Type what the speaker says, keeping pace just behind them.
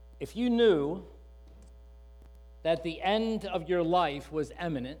If you knew that the end of your life was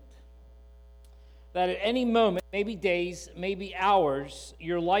imminent, that at any moment, maybe days, maybe hours,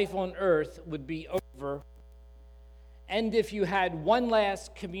 your life on earth would be over, and if you had one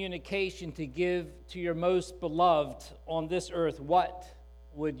last communication to give to your most beloved on this earth, what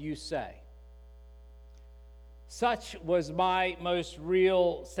would you say? Such was my most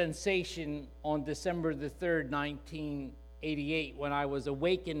real sensation on December the 3rd, 1988, when I was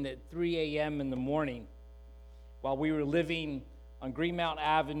awakened at 3 a.m. in the morning. While we were living on Greenmount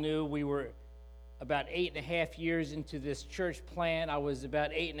Avenue, we were about 8.5 years into this church plant. I was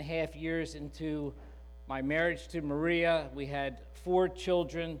about 8.5 years into my marriage to Maria. We had 4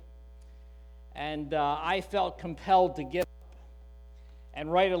 children, and I felt compelled to get up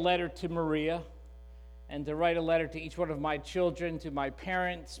and write a letter to Maria, and to write a letter to each one of my children, to my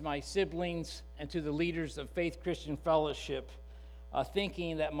parents, my siblings, and to the leaders of Faith Christian Fellowship,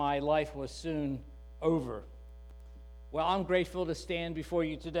 thinking that my life was soon over. Well, I'm grateful to stand before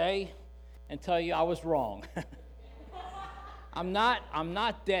you today and tell you I was wrong. I'm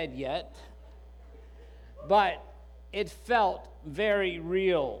not dead yet, but it felt very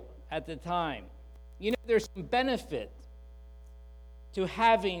real at the time. You know, there's some benefit to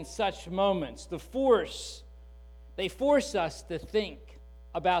having such moments. They force us to think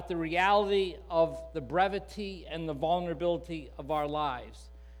about the reality of the brevity and the vulnerability of our lives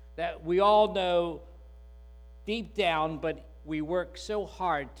that we all know deep down, but we work so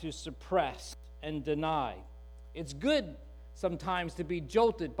hard to suppress and deny. It's good sometimes to be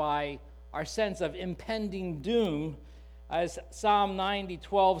jolted by our sense of impending doom, as Psalm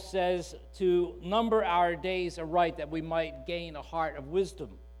 90:12 says, to number our days aright that we might gain a heart of wisdom.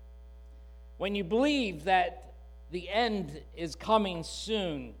 When you believe that the end is coming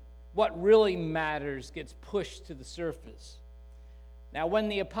soon, what really matters gets pushed to the surface. Now, when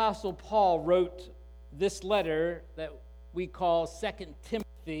the Apostle Paul wrote this letter that we call 2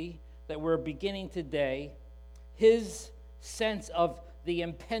 Timothy, that we're beginning today, his sense of the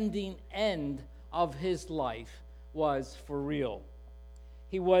impending end of his life was for real.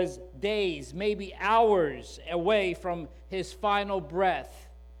 He was days, maybe hours away from his final breath.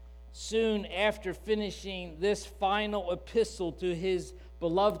 Soon after finishing this final epistle to his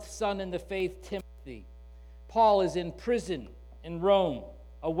beloved son in the faith, Timothy, Paul is in prison in Rome,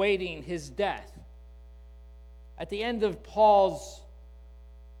 awaiting his death. At the end of Paul's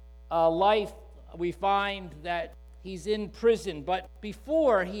life, we find that he's in prison, but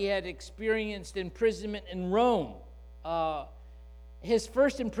before he had experienced imprisonment in Rome. His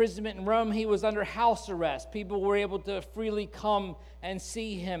first imprisonment in Rome, he was under house arrest. People were able to freely come and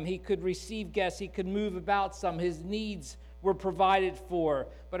see him. He could receive guests. He could move about some. His needs were provided for.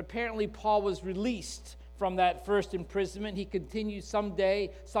 But apparently Paul was released from that first imprisonment. He continued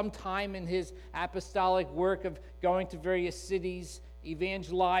sometime in his apostolic work of going to various cities,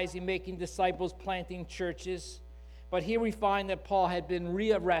 evangelizing, making disciples, planting churches. But here we find that Paul had been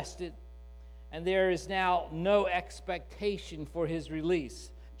rearrested, and there is now no expectation for his release.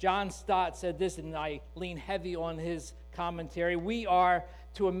 John Stott said this, and I lean heavy on his commentary. We are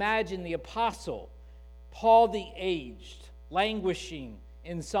to imagine the apostle, Paul the aged, languishing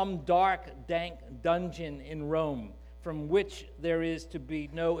in some dark, dank dungeon in Rome, from which there is to be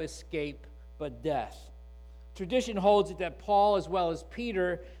no escape but death. Tradition holds it that Paul, as well as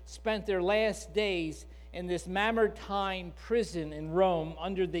Peter, spent their last days in this Mamertine prison in Rome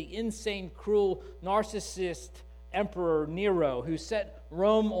under the insane, cruel, narcissist Emperor Nero, who set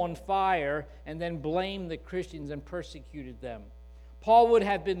Rome on fire and then blamed the Christians and persecuted them. Paul would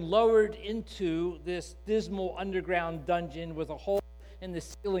have been lowered into this dismal underground dungeon with a hole in the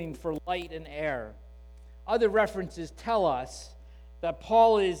ceiling for light and air. Other references tell us that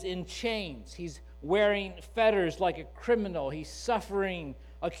Paul is in chains. He's wearing fetters like a criminal. He's suffering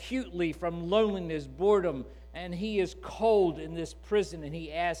acutely from loneliness, boredom, and he is cold in this prison, and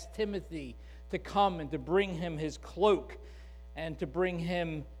he asks Timothy to come and to bring him his cloak and to bring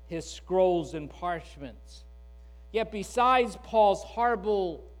him his scrolls and parchments. Yet besides Paul's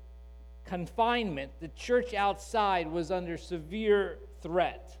horrible confinement, the church outside was under severe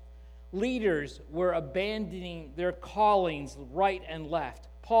threat. Leaders were abandoning their callings right and left.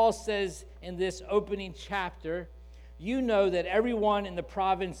 Paul says in this opening chapter, "You know that everyone in the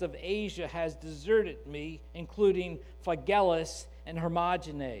province of Asia has deserted me, including Phygellus and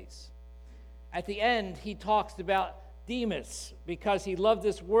Hermogenes." At the end, he talks about Demas, because he loved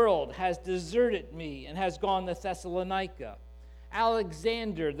this world, has deserted me and has gone to Thessalonica.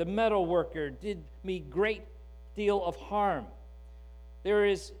 Alexander, the metal worker, did me great deal of harm. There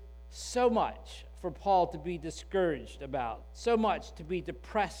is so much for Paul to be discouraged about, so much to be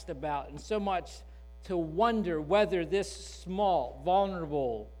depressed about, and so much to wonder whether this small,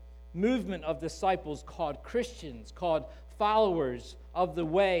 vulnerable movement of disciples called Christians, called followers of the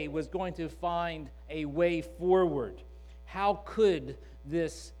way, was going to find a way forward. How could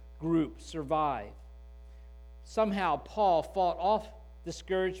this group survive? Somehow Paul fought off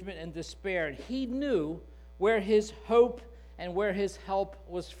discouragement and despair, and he knew where his hope and where his help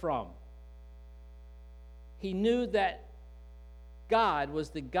was from. He knew that God was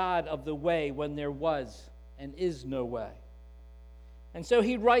the God of the way when there was and is no way. And so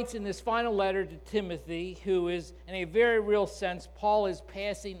he writes in this final letter to Timothy, who is, in a very real sense, Paul is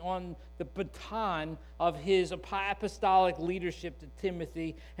passing on the baton of his apostolic leadership to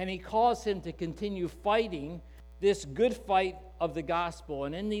Timothy, and he calls him to continue fighting this good fight of the gospel.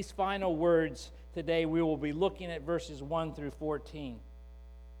 And in these final words today, we will be looking at verses 1 through 14.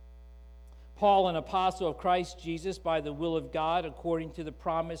 Paul, an apostle of Christ Jesus, by the will of God, according to the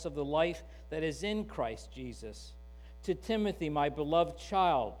promise of the life that is in Christ Jesus. To Timothy, my beloved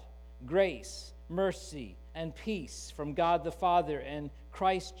child, grace, mercy, and peace from God the Father and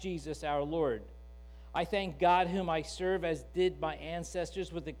Christ Jesus our Lord. I thank God whom I serve, as did my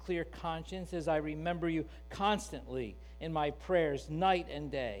ancestors, with a clear conscience, as I remember you constantly in my prayers night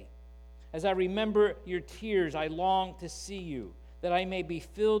and day. As I remember your tears, I long to see you, that I may be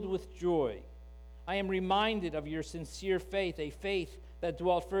filled with joy. I am reminded of your sincere faith, a faith that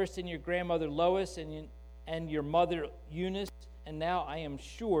dwelt first in your grandmother Lois and your mother Eunice, and now I am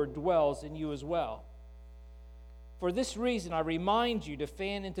sure dwells in you as well. For this reason, I remind you to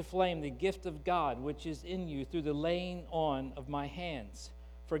fan into flame the gift of God which is in you through the laying on of my hands.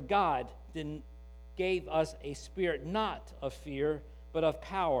 For God gave us a spirit not of fear, but of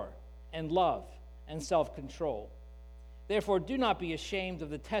power and love and self-control. Therefore, do not be ashamed of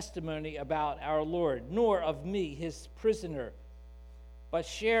the testimony about our Lord, nor of me, his prisoner, but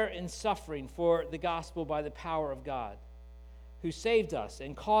share in suffering for the gospel by the power of God, who saved us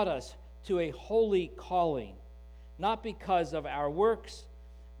and called us to a holy calling, not because of our works,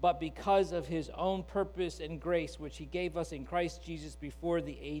 but because of his own purpose and grace, which he gave us in Christ Jesus before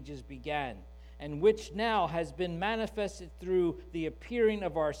the ages began, and which now has been manifested through the appearing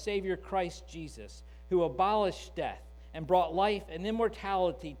of our Savior Christ Jesus, who abolished death and brought life and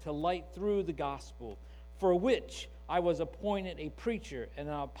immortality to light through the gospel, for which I was appointed a preacher and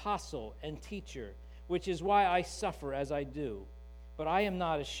an apostle and teacher, which is why I suffer as I do. But I am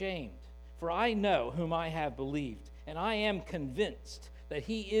not ashamed, for I know whom I have believed, and I am convinced that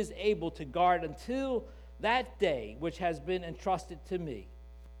he is able to guard until that day which has been entrusted to me.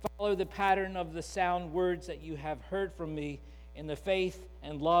 Follow the pattern of the sound words that you have heard from me in the faith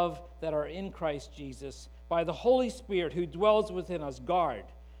and love that are in Christ Jesus. By the Holy Spirit who dwells within us, guard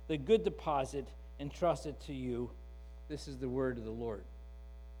the good deposit entrusted to you. This is the word of the Lord.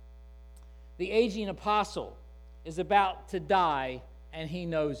 The aging apostle is about to die, and he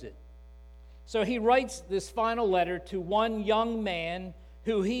knows it. So he writes this final letter to one young man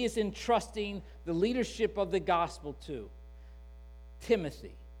who he is entrusting the leadership of the gospel to,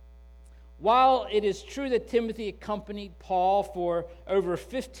 Timothy. While it is true that Timothy accompanied Paul for over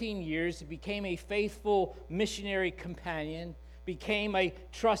 15 years, he became a faithful missionary companion, became a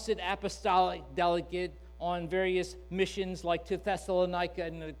trusted apostolic delegate on various missions like to Thessalonica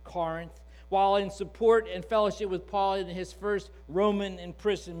and to Corinth, while in support and fellowship with Paul in his first Roman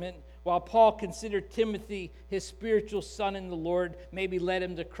imprisonment, while Paul considered Timothy his spiritual son in the Lord, maybe led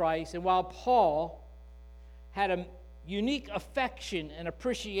him to Christ, and while Paul had a unique affection and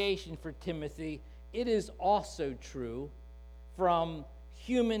appreciation for Timothy, it is also true from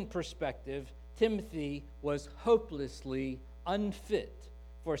human perspective, Timothy was hopelessly unfit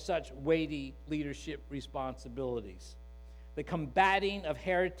for such weighty leadership responsibilities. The combating of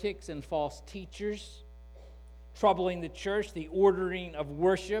heretics and false teachers, troubling the church, the ordering of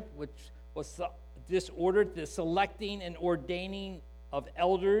worship, which was disordered, the selecting and ordaining of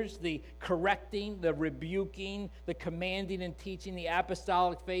elders, the correcting, the rebuking, the commanding and teaching the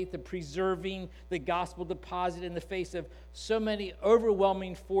apostolic faith, the preserving the gospel deposit in the face of so many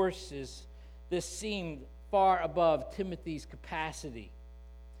overwhelming forces. This seemed far above Timothy's capacity.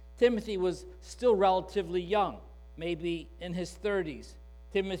 Timothy was still relatively young, maybe in his 30s.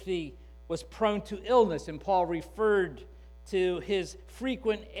 Timothy was prone to illness, and Paul referred to his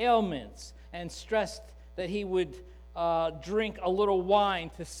frequent ailments and stressed that he would drink a little wine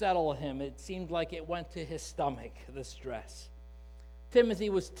to settle him. It seemed like it went to his stomach, the stress. Timothy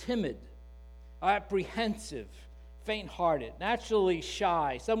was timid, apprehensive, faint-hearted, naturally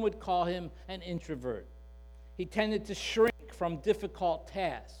shy. Some would call him an introvert. He tended to shrink from difficult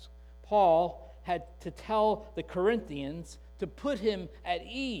tasks. Paul had to tell the Corinthians to put him at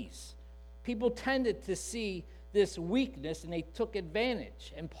ease. People tended to see this weakness and they took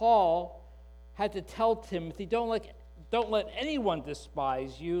advantage. And Paul had to tell Timothy, don't let anyone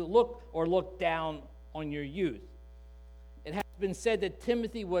despise you, look down on your youth. It has been said that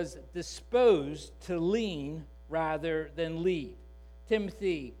Timothy was disposed to lean rather than lead.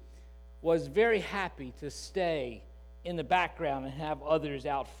 Timothy was very happy to stay in the background and have others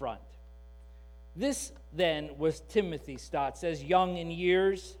out front. This then was Timothy, Stott says, young in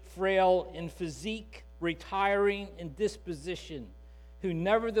years, frail in physique, retiring in disposition, who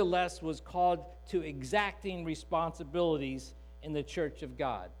nevertheless was called to exacting responsibilities in the church of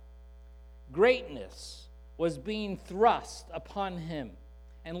God. Greatness was being thrust upon him,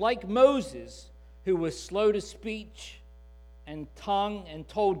 and like Moses, who was slow to speech and tongue and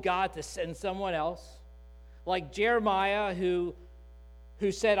told God to send someone else, like Jeremiah, who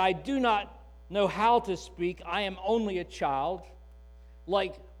said, I do not know how to speak, I am only a child,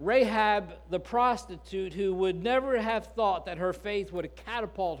 like Rahab the prostitute, who would never have thought that her faith would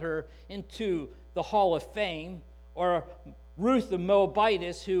catapult her into the Hall of Fame, or Ruth the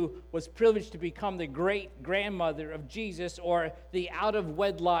Moabitess, who was privileged to become the great-grandmother of Jesus, or the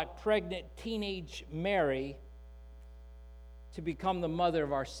out-of-wedlock pregnant teenage Mary to become the mother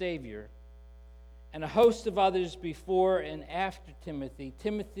of our Savior, and a host of others before and after Timothy.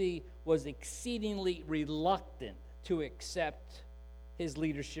 Timothy was exceedingly reluctant to accept his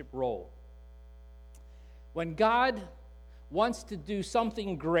leadership role. When God wants to do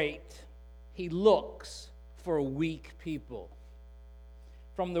something great, he looks for weak people.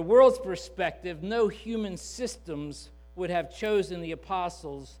 From the world's perspective, no human systems would have chosen the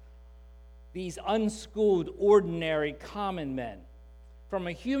apostles, these unschooled, ordinary, common men. From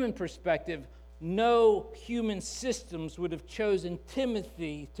a human perspective, no human systems would have chosen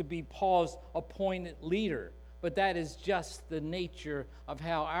Timothy to be Paul's appointed leader. But that is just the nature of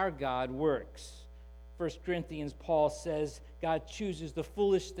how our God works. 1 Corinthians, Paul says, God chooses the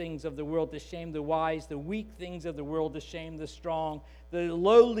foolish things of the world to shame the wise, the weak things of the world to shame the strong, the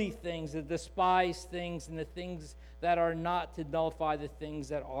lowly things, the despised things, and the things that are not, to nullify the things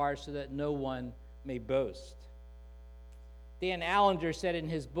that are, so that no one may boast. Dan Allender said in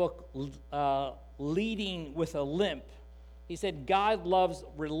his book, Leading with a Limp, he said, God loves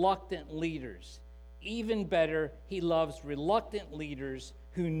reluctant leaders. Even better, he loves reluctant leaders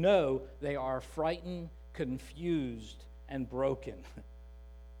who know they are frightened, confused, and broken.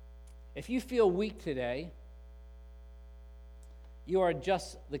 If you feel weak today, you are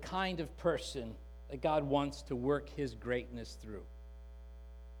just the kind of person that God wants to work his greatness through.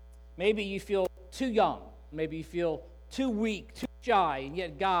 Maybe you feel too young. Maybe you feel too weak, too shy, and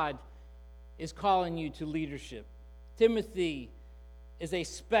yet God is calling you to leadership. Timothy is a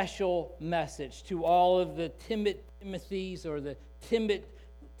special message to all of the timid Timothys, or the timid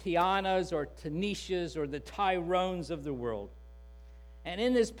Tianas, or Tanishas, or the Tyrones of the world. And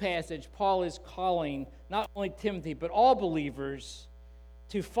in this passage, Paul is calling not only Timothy, but all believers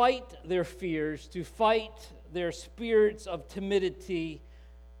to fight their fears, to fight their spirits of timidity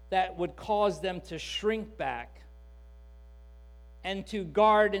that would cause them to shrink back, and to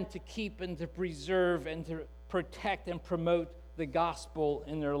guard and to keep and to preserve and to protect and promote the gospel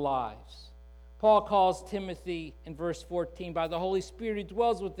in their lives. Paul calls Timothy in verse 14, by the Holy Spirit who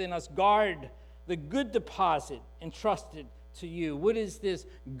dwells within us, guard the good deposit entrusted to you. What is this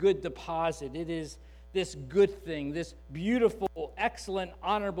good deposit? It is this good thing, this beautiful, excellent,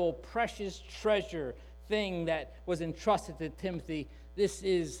 honorable, precious treasure thing that was entrusted to Timothy. This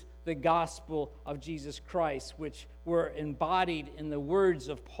is the gospel of Jesus Christ, which were embodied in the words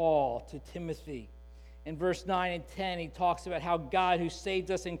of Paul to Timothy. In verse 9 and 10, he talks about how God, who saved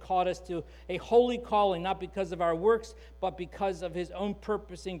us and called us to a holy calling, not because of our works, but because of his own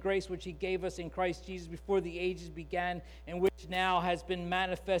purpose and grace, which he gave us in Christ Jesus before the ages began, and which now has been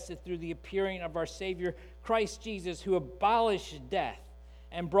manifested through the appearing of our Savior, Christ Jesus, who abolished death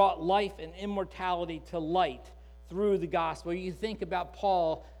and brought life and immortality to light through the gospel. You think about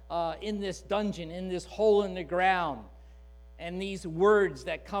Paul in this dungeon, in this hole in the ground, and these words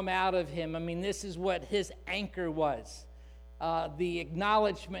that come out of him. I mean, this is what his anchor was. The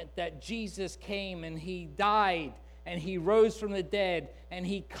acknowledgement that Jesus came and he died and he rose from the dead and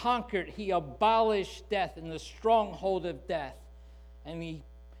he conquered, he abolished death and the stronghold of death. And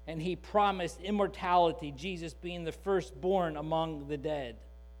he promised immortality, Jesus being the firstborn among the dead.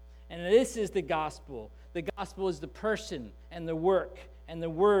 And this is the gospel. The gospel is the person and the work and the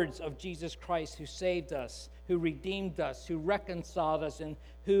words of Jesus Christ, who saved us, who redeemed us, who reconciled us, and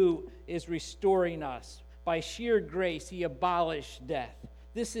who is restoring us. By sheer grace, he abolished death.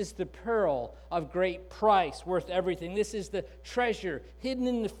 This is the pearl of great price, worth everything. This is the treasure hidden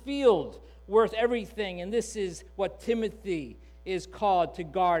in the field, worth everything. And this is what Timothy is called to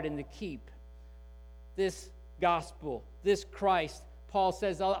guard and to keep. This gospel, this Christ, Paul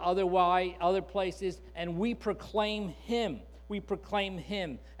says other places, and we proclaim him. We proclaim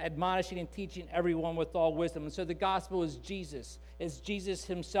him, admonishing and teaching everyone with all wisdom. And so the gospel is Jesus. It's Jesus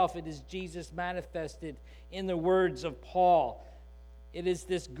himself. It is Jesus manifested in the words of Paul. It is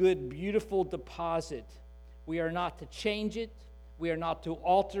this good, beautiful deposit. We are not to change it. We are not to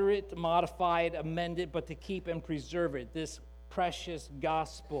alter it, modify it, amend it, but to keep and preserve it, this precious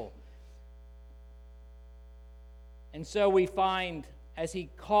gospel. And so we find, as he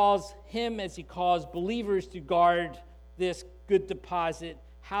calls believers to guard this good deposit,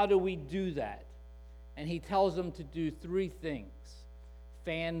 how do we do that? And he tells them to do three things: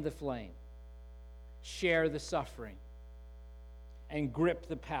 fan the flame, share the suffering, and grip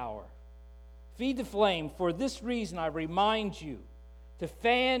the power. Feed the flame. For this reason, I remind you to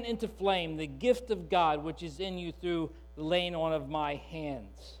fan into flame the gift of God which is in you through the laying on of my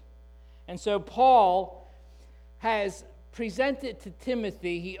hands. And so Paul has presented to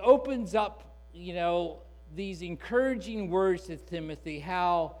Timothy, he opens up, these encouraging words to Timothy,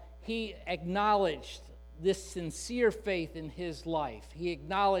 how he acknowledged this sincere faith in his life. He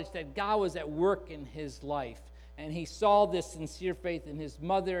acknowledged that God was at work in his life. And he saw this sincere faith in his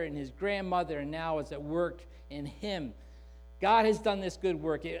mother and his grandmother, and now it's at work in him. God has done this good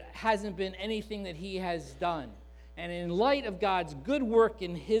work. It hasn't been anything that he has done. And in light of God's good work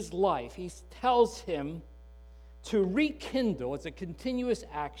in his life, he tells him to rekindle, it's a continuous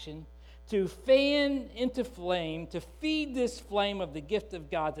action, to fan into flame, to feed this flame of the gift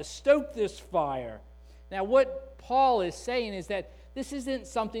of God, to stoke this fire. Now, what Paul is saying is that this isn't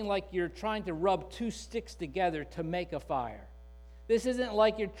something like you're trying to rub two sticks together to make a fire. This isn't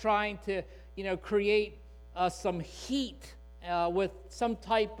like you're trying to, create some heat with some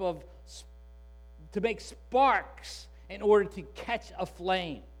type of, to make sparks in order to catch a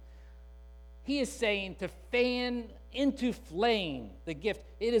flame. He is saying to fan into flame the gift.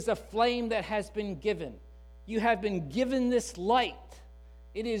 It is a flame that has been given. You have been given this light.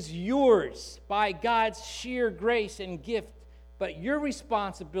 It is yours by God's sheer grace and gift. But your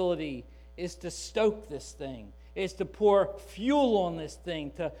responsibility is to stoke this thing, is to pour fuel on this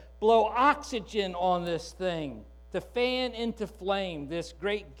thing, to blow oxygen on this thing, to fan into flame this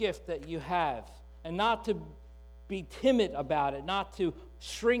great gift that you have, and not to be timid about it, not to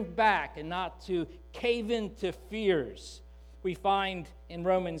shrink back, and not to cave into fears. We find in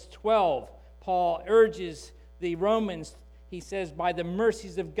Romans 12, Paul urges the Romans, he says, by the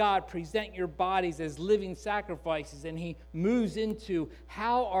mercies of God, present your bodies as living sacrifices. And he moves into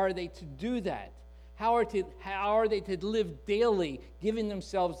how are they to do that? How are they to live daily, giving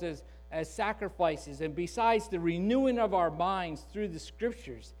themselves as sacrifices? And besides the renewing of our minds through the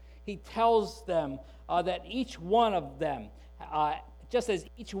scriptures, he tells them that each one of them, just as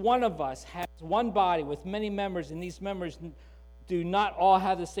each one of us has one body with many members, and these members do not all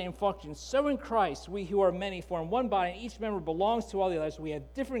have the same function, so in Christ we who are many form one body, and each member belongs to all the others. We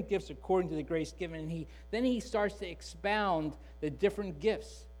have different gifts according to the grace given. And then he starts to expound the different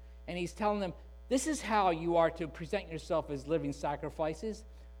gifts, and he's telling them, this is how you are to present yourself as living sacrifices.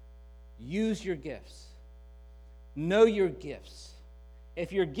 Use your gifts. Know your gifts.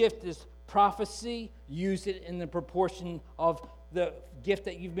 If your gift is prophecy, use it in the proportion of the gift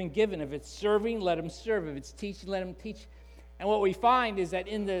that you've been given. If it's serving, let him serve. If it's teaching, let him teach. And what we find is that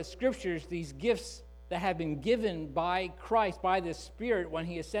in the scriptures, these gifts that have been given by Christ, by the Spirit, when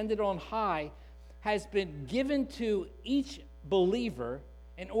he ascended on high, has been given to each believer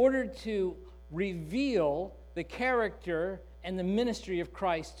in order to reveal the character and the ministry of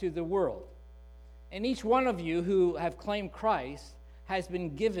Christ to the world. And each one of you who have claimed Christ has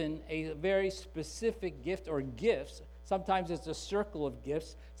been given a very specific gift or gifts. Sometimes it's a circle of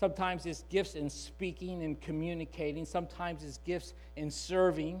gifts. Sometimes it's gifts in speaking and communicating. Sometimes it's gifts in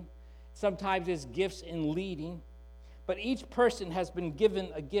serving. Sometimes it's gifts in leading. But each person has been given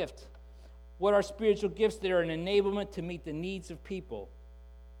a gift. What are spiritual gifts? They're an enablement to meet the needs of people,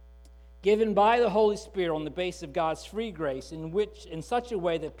 given by the Holy Spirit on the basis of God's free grace, in such a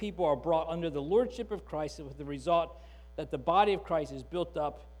way that people are brought under the lordship of Christ, with the result that the body of Christ is built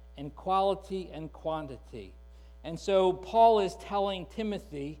up in quality and quantity. And so Paul is telling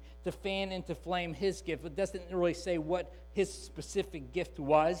Timothy to fan into flame his gift. It doesn't really say what his specific gift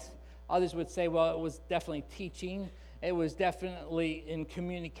was. Others would say, well, it was definitely teaching. It was definitely in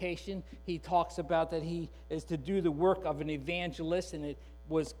communication. He talks about that he is to do the work of an evangelist, and it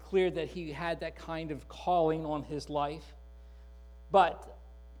was clear that he had that kind of calling on his life. But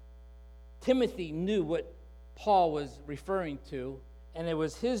Timothy knew what Paul was referring to, and it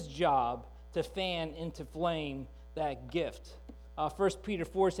was his job to fan into flame that gift. 1 Peter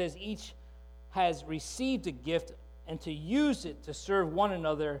 4 says, each has received a gift, and to use it to serve one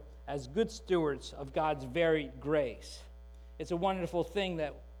another as good stewards of God's varied grace. It's a wonderful thing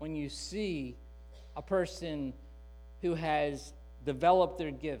that when you see a person who has developed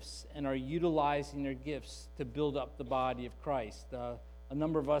their gifts and are utilizing their gifts to build up the body of Christ. A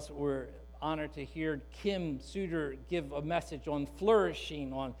number of us were honored to hear Kim Suter give a message on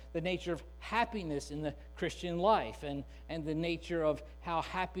flourishing, on the nature of happiness in the Christian life, and the nature of how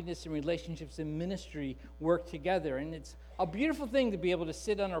happiness and relationships and ministry work together. And it's a beautiful thing to be able to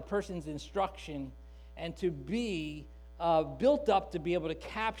sit under a person's instruction and to be built up to be able to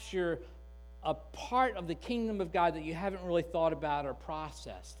capture a part of the kingdom of God that you haven't really thought about or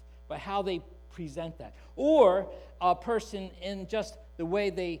processed, but how they present that. Or a person in just the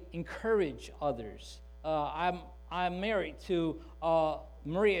way they encourage others. I'm married to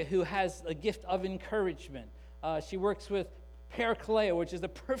Maria, who has a gift of encouragement. She works with Parakaleo, which is the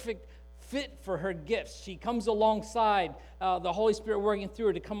perfect fit for her gifts. She comes alongside the Holy Spirit working through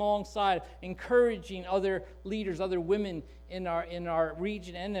her to come alongside, encouraging other leaders, other women in our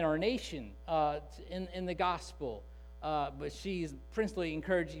region and in our nation in the gospel. But she's principally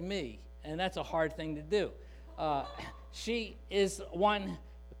encouraging me, and that's a hard thing to do. She is one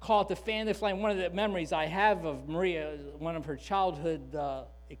called to fan the flame. One of the memories I have of Maria, one of her childhood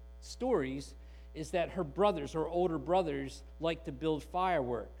stories, is that her older brothers, liked to build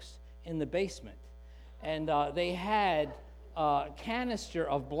fireworks in the basement. And they had a canister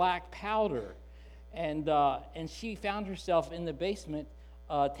of black powder. And she found herself in the basement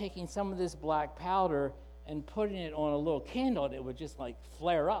taking some of this black powder and putting it on a little candle, and it would just like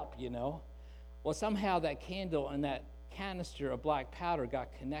flare up, you know. Well, somehow that candle and that canister of black powder got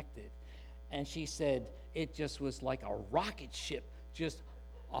connected. And she said it just was like a rocket ship, just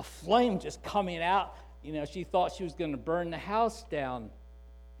a flame just coming out. You know, she thought she was going to burn the house down.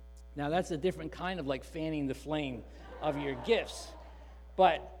 Now, that's a different kind of like fanning the flame of your gifts.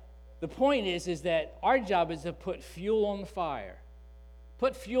 But the point is that our job is to put fuel on the fire.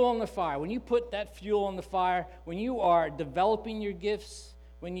 Put fuel on the fire. When you put that fuel on the fire, when you are developing your gifts,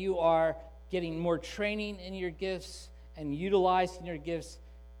 when you are getting more training in your gifts and utilizing your gifts,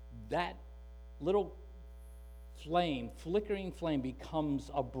 that little flame, flickering flame,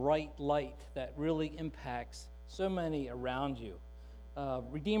 becomes a bright light that really impacts so many around you.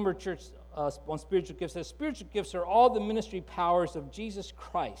 Redeemer Church on spiritual gifts says, spiritual gifts are all the ministry powers of Jesus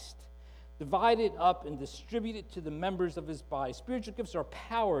Christ, divided up and distributed to the members of his body. Spiritual gifts are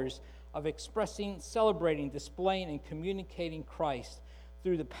powers of expressing, celebrating, displaying, and communicating Christ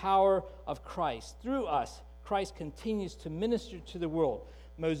through the power of Christ. Through us, Christ continues to minister to the world.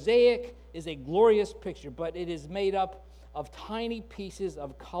 Mosaic is a glorious picture, but it is made up of tiny pieces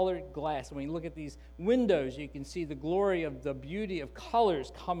of colored glass. And when you look at these windows, you can see the glory of the beauty of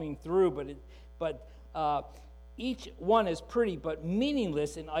colors coming through, but each one is pretty but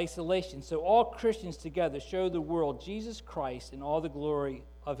meaningless in isolation. So all Christians together show the world Jesus Christ in all the glory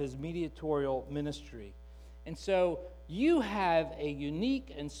of his mediatorial ministry. And so you have a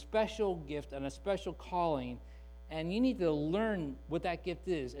unique and special gift and a special calling, and you need to learn what that gift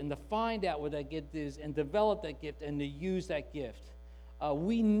is and to find out what that gift is and develop that gift and to use that gift.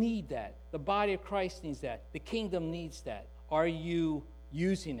 We need that. The body of Christ needs that. The kingdom needs that. Are you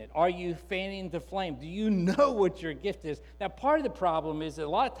using it? Are you fanning the flame? Do you know what your gift is? Now, part of the problem is that a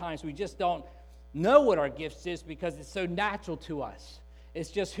lot of times we just don't know what our gift is because it's so natural to us. It's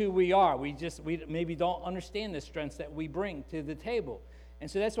just who we are. We maybe don't understand the strengths that we bring to the table.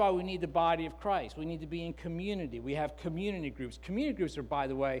 And so that's why we need the body of Christ. We need to be in community. We have community groups. Community groups are, by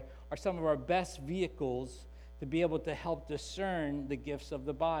the way, are some of our best vehicles to be able to help discern the gifts of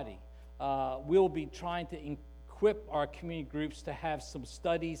the body. We'll be trying to equip our community groups to have some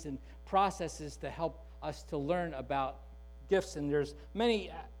studies and processes to help us to learn about gifts. And there's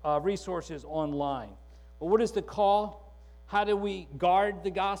many resources online. But what is the call? How do we guard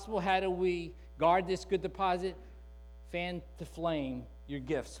the gospel? How do we guard this good deposit? Fan to flame your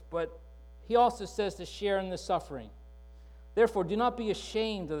gifts. But he also says to share in the suffering. Therefore, do not be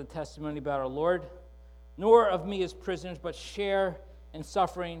ashamed of the testimony about our Lord, nor of me as prisoners, but share in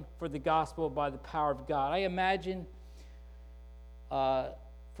suffering for the gospel by the power of God. I imagine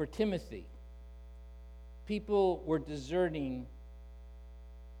for Timothy, people were deserting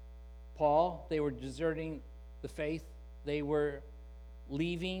Paul. They were deserting the faith. They were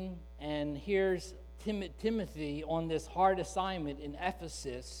leaving, and here's Timothy on this hard assignment in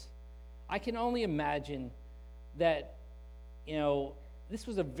Ephesus. I can only imagine that, this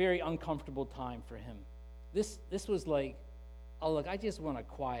was a very uncomfortable time for him. This was like, oh, look, I just want a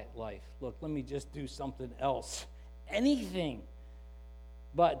quiet life. Look, let me just do something else. Anything.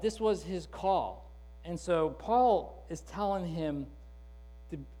 But this was his call. And so Paul is telling him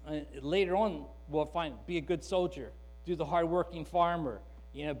to, later on, we'll find, be a good soldier, do the hardworking farmer,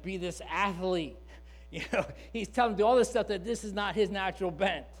 be this athlete. He's telling him to do all this stuff that this is not his natural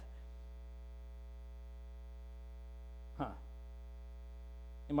bent.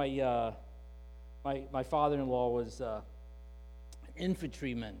 And my father-in-law was an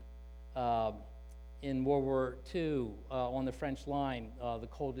infantryman in World War II on the French line, the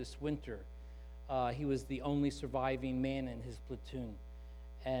coldest winter. He was the only surviving man in his platoon.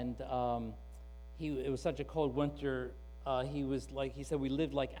 And it was such a cold winter, he said, we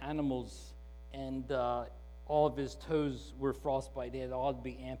lived like animals, and all of his toes were frostbite. They had all to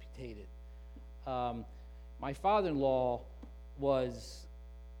be amputated. My father-in-law was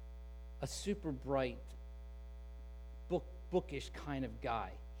a super bright, bookish kind of guy.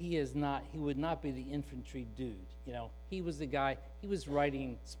 He would not be the infantry dude. He was the guy. He was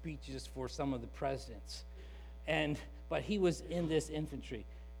writing speeches for some of the presidents, but he was in this infantry.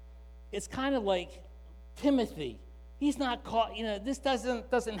 It's kind of like Timothy. He's not caught. This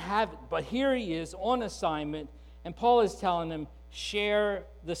doesn't have it. But here he is on assignment, and Paul is telling him, share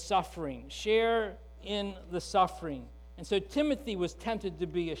the suffering, share in the suffering. And so Timothy was tempted to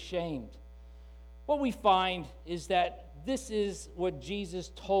be ashamed. What we find is that this is what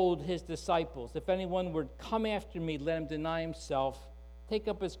Jesus told his disciples. If anyone would come after me, let him deny himself, take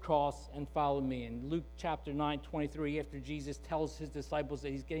up his cross, and follow me. In Luke chapter 9:23, after Jesus tells his disciples that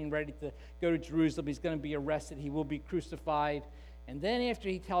he's getting ready to go to Jerusalem, he's going to be arrested, he will be crucified. And then after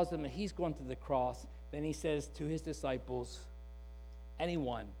he tells them that he's going to the cross, then he says to his disciples,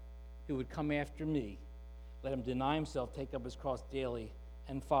 anyone who would come after me, let him deny himself, take up his cross daily,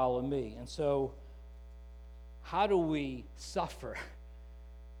 and follow me. And so, how do we suffer?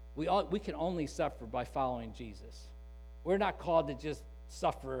 We can only suffer by following Jesus. We're not called to just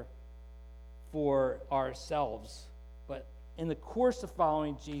suffer for ourselves, but in the course of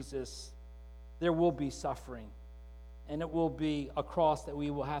following Jesus, there will be suffering, and it will be a cross that we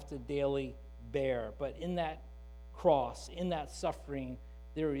will have to daily bear. But in that cross, in that suffering,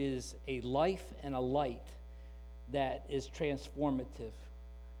 there is a life and a light that is transformative.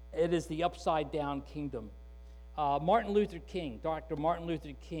 It is the upside-down kingdom. Dr. Martin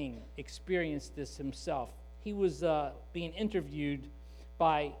Luther King experienced this himself. He was being interviewed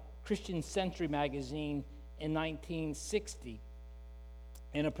by Christian Century magazine in 1960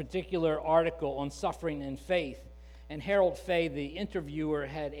 in a particular article on suffering and faith. And Harold Fay, the interviewer,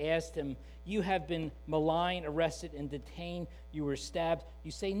 had asked him, you have been maligned, arrested, and detained. You were stabbed.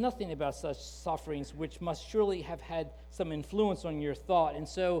 You say nothing about such sufferings, which must surely have had some influence on your thought. And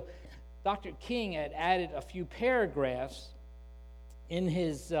so Dr. King had added a few paragraphs in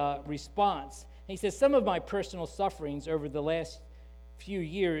his response. He says, some of my personal sufferings over the last few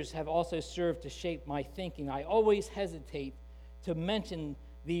years have also served to shape my thinking. I always hesitate to mention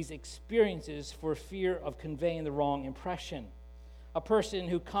these experiences for fear of conveying the wrong impression. A person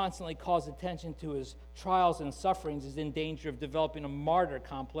who constantly calls attention to his trials and sufferings is in danger of developing a martyr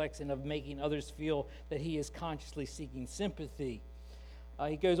complex and of making others feel that he is consciously seeking sympathy.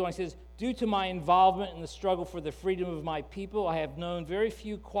 He goes on, he says, due to my involvement in the struggle for the freedom of my people, I have known very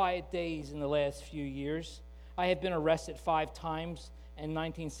few quiet days in the last few years. I have been arrested 5 times, in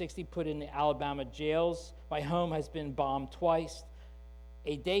 1960 put in the Alabama jails. My home has been bombed twice.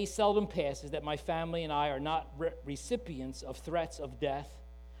 A day seldom passes that my family and I are not recipients of threats of death.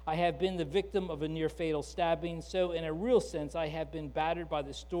 I have been the victim of a near-fatal stabbing, so in a real sense, I have been battered by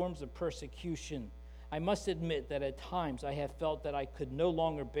the storms of persecution. I must admit that at times I have felt that I could no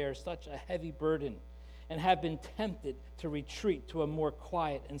longer bear such a heavy burden and have been tempted to retreat to a more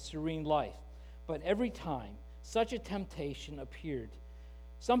quiet and serene life. But every time such a temptation appeared,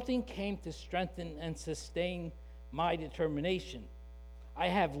 something came to strengthen and sustain my determination. I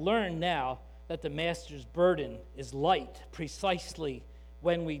have learned now that the Master's burden is light precisely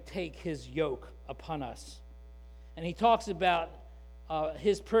when we take his yoke upon us. And he talks about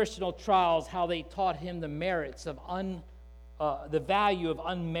his personal trials, how they taught him the merits of the value of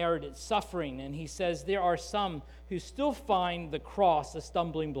unmerited suffering. And he says there are some who still find the cross a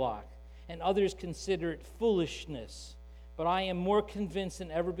stumbling block, and others consider it foolishness. But I am more convinced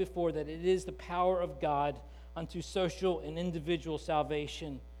than ever before that it is the power of God unto social and individual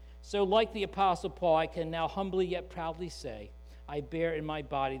salvation. So like the Apostle Paul, I can now humbly yet proudly say, I bear in my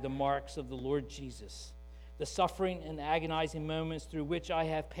body the marks of the Lord Jesus. The suffering and agonizing moments through which I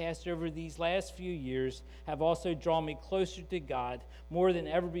have passed over these last few years have also drawn me closer to God. More than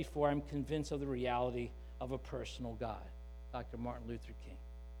ever before, I'm convinced of the reality of a personal God. Dr. Martin Luther King.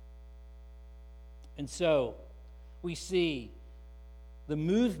 And so, we see the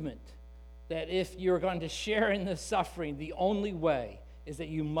movement that if you're going to share in the suffering, the only way is that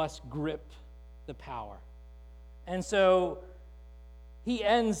you must grip the power. And so, he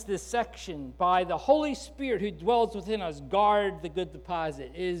ends this section by the Holy Spirit who dwells within us, guard the good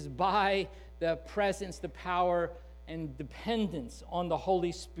deposit. It is by the presence, the power, and dependence on the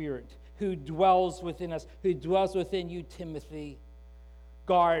Holy Spirit who dwells within us, who dwells within you, Timothy.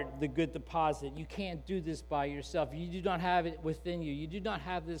 Guard the good deposit. You can't do this by yourself. You do not have it within you. You do not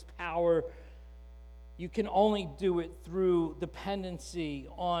have this power. You can only do it through dependency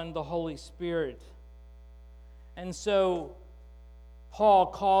on the Holy Spirit. And so, Paul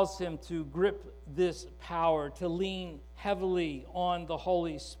calls him to grip this power, to lean heavily on the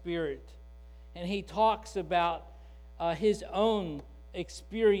Holy Spirit. And he talks about his own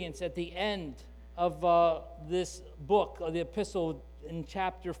experience at the end of this book, the epistle, in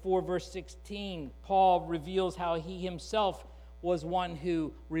chapter 4, verse 16. Paul reveals how he himself was one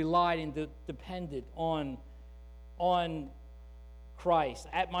who relied and depended on Christ.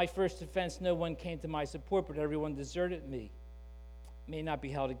 At my first offense, no one came to my support, but everyone deserted me. May not be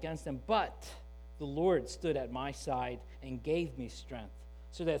held against them, but the Lord stood at my side and gave me strength,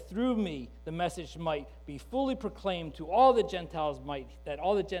 so that through me the message might be fully proclaimed to all the Gentiles, that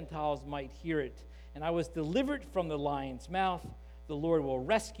all the Gentiles might hear it. And I was delivered from the lion's mouth. The Lord will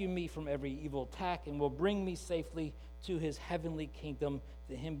rescue me from every evil attack and will bring me safely to his heavenly kingdom.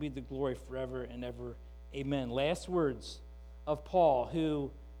 To him be the glory forever and ever. Amen. Last words of Paul,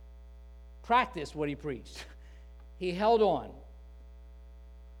 who practiced what he preached. He held on.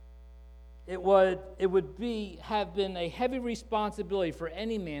 It would have been a heavy responsibility for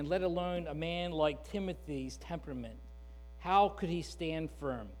any man, let alone a man like Timothy's temperament. How could he stand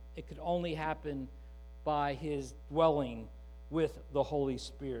firm? It could only happen by his dwelling with the Holy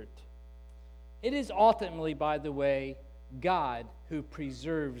Spirit. It is ultimately, by the way, God who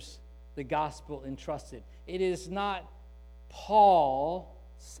preserves the gospel entrusted. It is not Paul,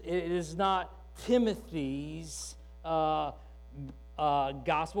 it is not Timothy's gospel.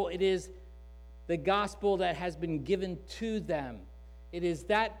 It is the gospel that has been given to them. It is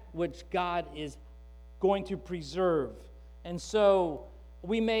that which God is going to preserve. And so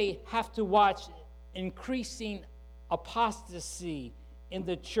we may have to watch increasing apostasy in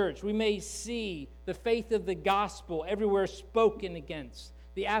the church. We may see the faith of the gospel everywhere spoken against,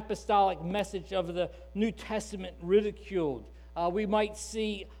 the apostolic message of the New Testament ridiculed. We might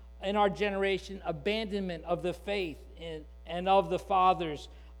see in our generation abandonment of the faith and of the fathers.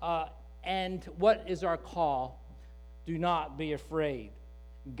 And what is our call? Do not be afraid.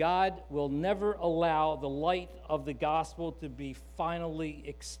 God will never allow the light of the gospel to be finally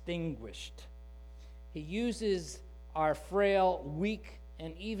extinguished. He uses our frail, weak,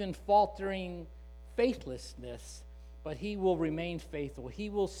 and even faltering faithlessness, but he will remain faithful.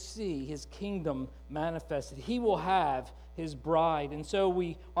 He will see his kingdom manifested. He will have his bride. And so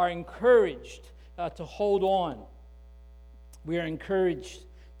we are encouraged to hold on. We are encouraged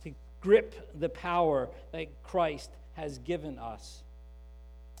to grip the power that Christ has given us.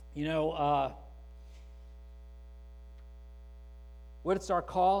 You know, what's our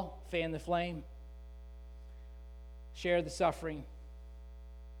call? Fan the flame. Share the suffering.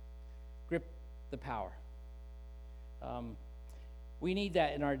 Grip the power. We need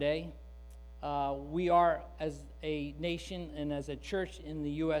that in our day. We are, as a nation and as a church in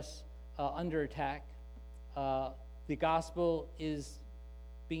the U.S., under attack. The gospel is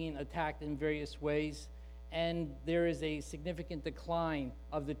being attacked in various ways, and there is a significant decline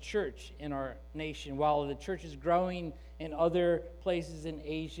of the church in our nation. While the church is growing in other places in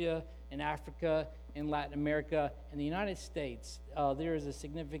Asia, in Africa, in Latin America, in the United States, there is a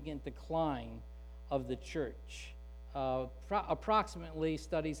significant decline of the church. Approximately,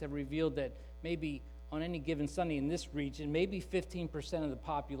 studies have revealed that maybe on any given Sunday in this region, maybe 15% of the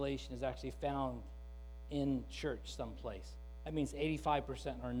population is actually found in church someplace. That means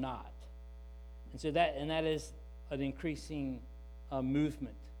 85% are not. And so that is an increasing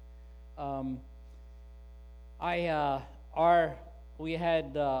movement. We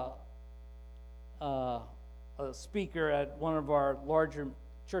had a speaker at one of our larger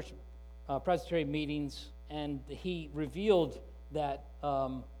church presbytery meetings, and he revealed that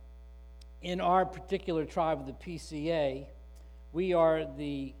in our particular tribe of the PCA, we are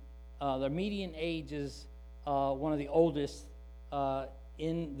the median age is one of the oldest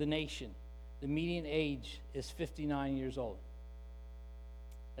in the nation. the median age is 59 years old.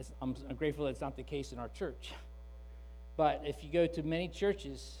 I'm grateful that's not the case in our church. But if you go to many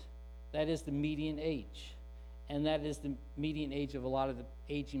churches, that is the median age. And that is the median age of a lot of the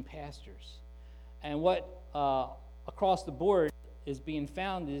aging pastors. And what across the board is being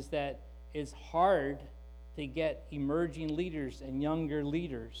found is that it's hard to get emerging leaders and younger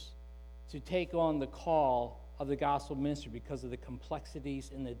leaders to take on the call of the gospel ministry because of the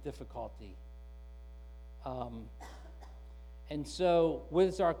complexities and the difficulty. And so, what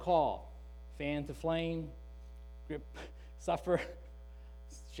is our call? Fan the flame, grip, suffer,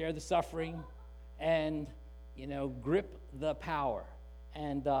 share the suffering, and, grip the power.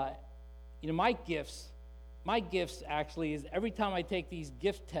 And, my gifts actually is every time I take these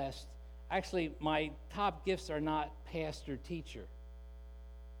gift tests, actually my top gifts are not pastor, teacher.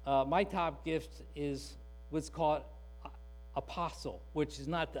 My top gift is what's called apostle, which is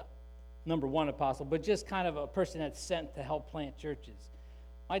not the number one apostle, but just kind of a person that's sent to help plant churches.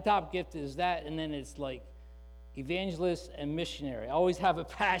 My top gift is that, and then it's like evangelist and missionary. I always have a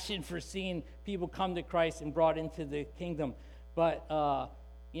passion for seeing people come to Christ and brought into the kingdom. But,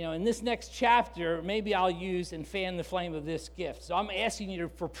 in this next chapter, maybe I'll use and fan the flame of this gift. So I'm asking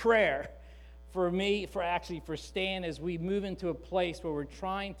you for prayer for me, for Stan, as we move into a place where we're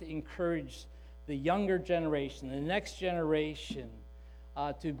trying to encourage the younger generation, the next generation,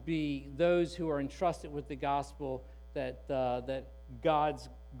 to be those who are entrusted with the gospel, that God's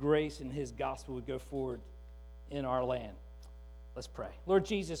grace and his gospel would go forward in our land. Let's pray. Lord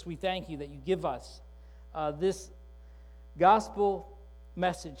Jesus, we thank you that you give us this gospel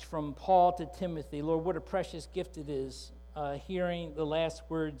message from Paul to Timothy. Lord, what a precious gift it is, hearing the last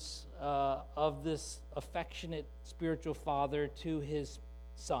words of this affectionate spiritual father to his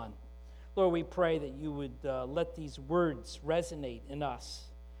son. Lord, we pray that you would let these words resonate in us.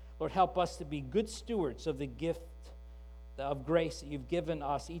 Lord, help us to be good stewards of the gift of grace that you've given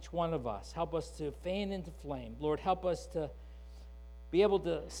us, each one of us. Help us to fan into flame. Lord, help us to be able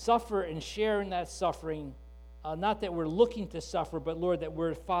to suffer and share in that suffering. Not that we're looking to suffer, but Lord, that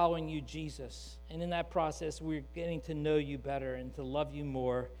we're following you, Jesus. And in that process, we're getting to know you better and to love you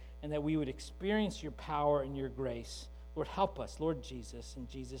more, and that we would experience your power and your grace. Lord, help us, Lord Jesus. In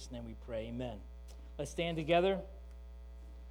Jesus' name we pray, amen. Let's stand together.